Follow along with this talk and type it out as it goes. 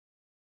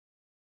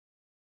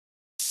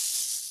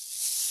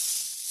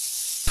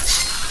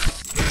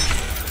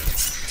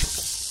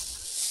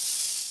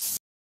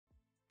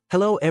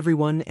Hello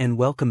everyone and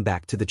welcome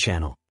back to the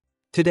channel.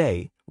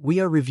 Today, we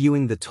are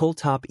reviewing the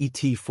TOOLTOP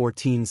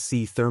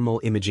ET14C thermal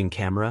imaging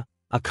camera,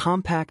 a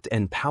compact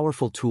and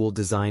powerful tool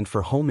designed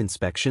for home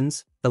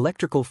inspections,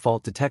 electrical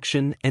fault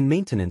detection, and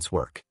maintenance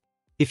work.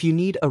 If you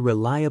need a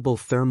reliable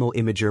thermal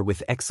imager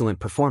with excellent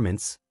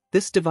performance,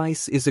 this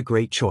device is a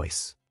great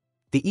choice.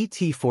 The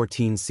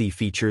ET14C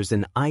features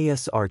an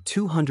ISR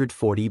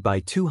 240 by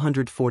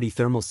 240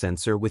 thermal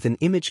sensor with an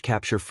image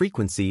capture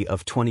frequency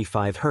of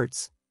 25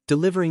 Hz,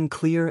 delivering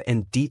clear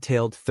and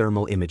detailed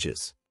thermal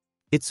images.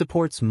 It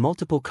supports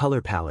multiple color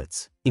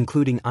palettes,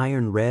 including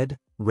iron red,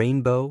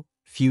 rainbow,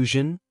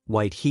 fusion,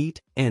 white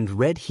heat, and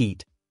red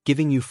heat,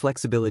 giving you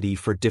flexibility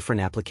for different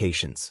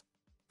applications.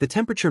 The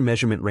temperature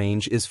measurement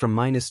range is from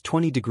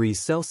 -20 degrees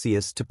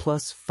Celsius to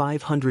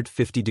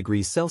 +550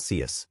 degrees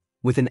Celsius,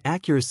 with an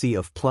accuracy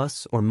of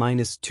plus or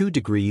 -2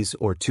 degrees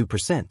or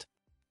 2%.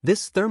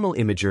 This thermal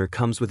imager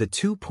comes with a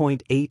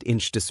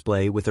 2.8-inch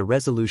display with a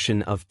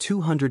resolution of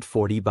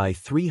 240 by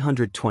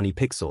 320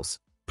 pixels,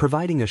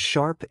 providing a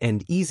sharp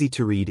and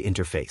easy-to-read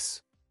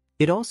interface.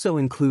 It also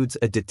includes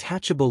a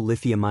detachable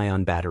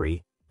lithium-ion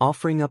battery,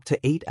 offering up to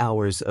 8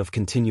 hours of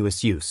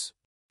continuous use.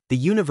 The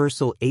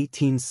universal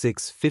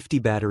 18650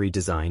 battery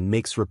design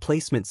makes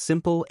replacement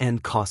simple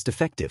and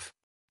cost-effective.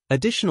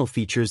 Additional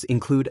features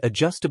include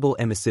adjustable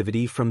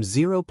emissivity from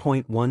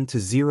 0.1 to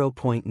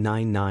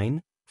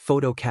 0.99,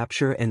 photo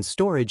capture and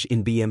storage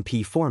in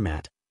BMP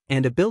format,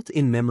 and a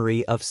built-in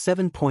memory of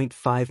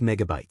 7.5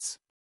 megabytes.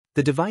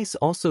 The device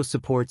also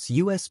supports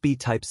USB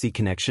Type-C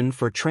connection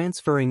for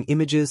transferring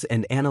images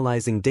and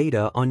analyzing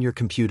data on your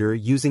computer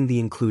using the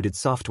included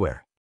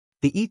software.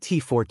 The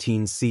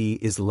ET14C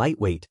is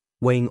lightweight,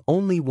 weighing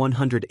only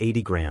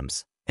 180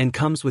 grams, and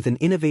comes with an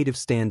innovative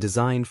stand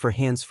designed for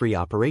hands-free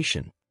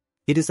operation.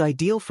 It is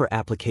ideal for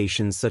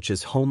applications such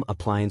as home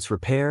appliance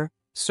repair,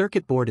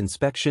 circuit board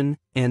inspection,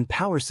 and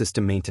power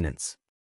system maintenance.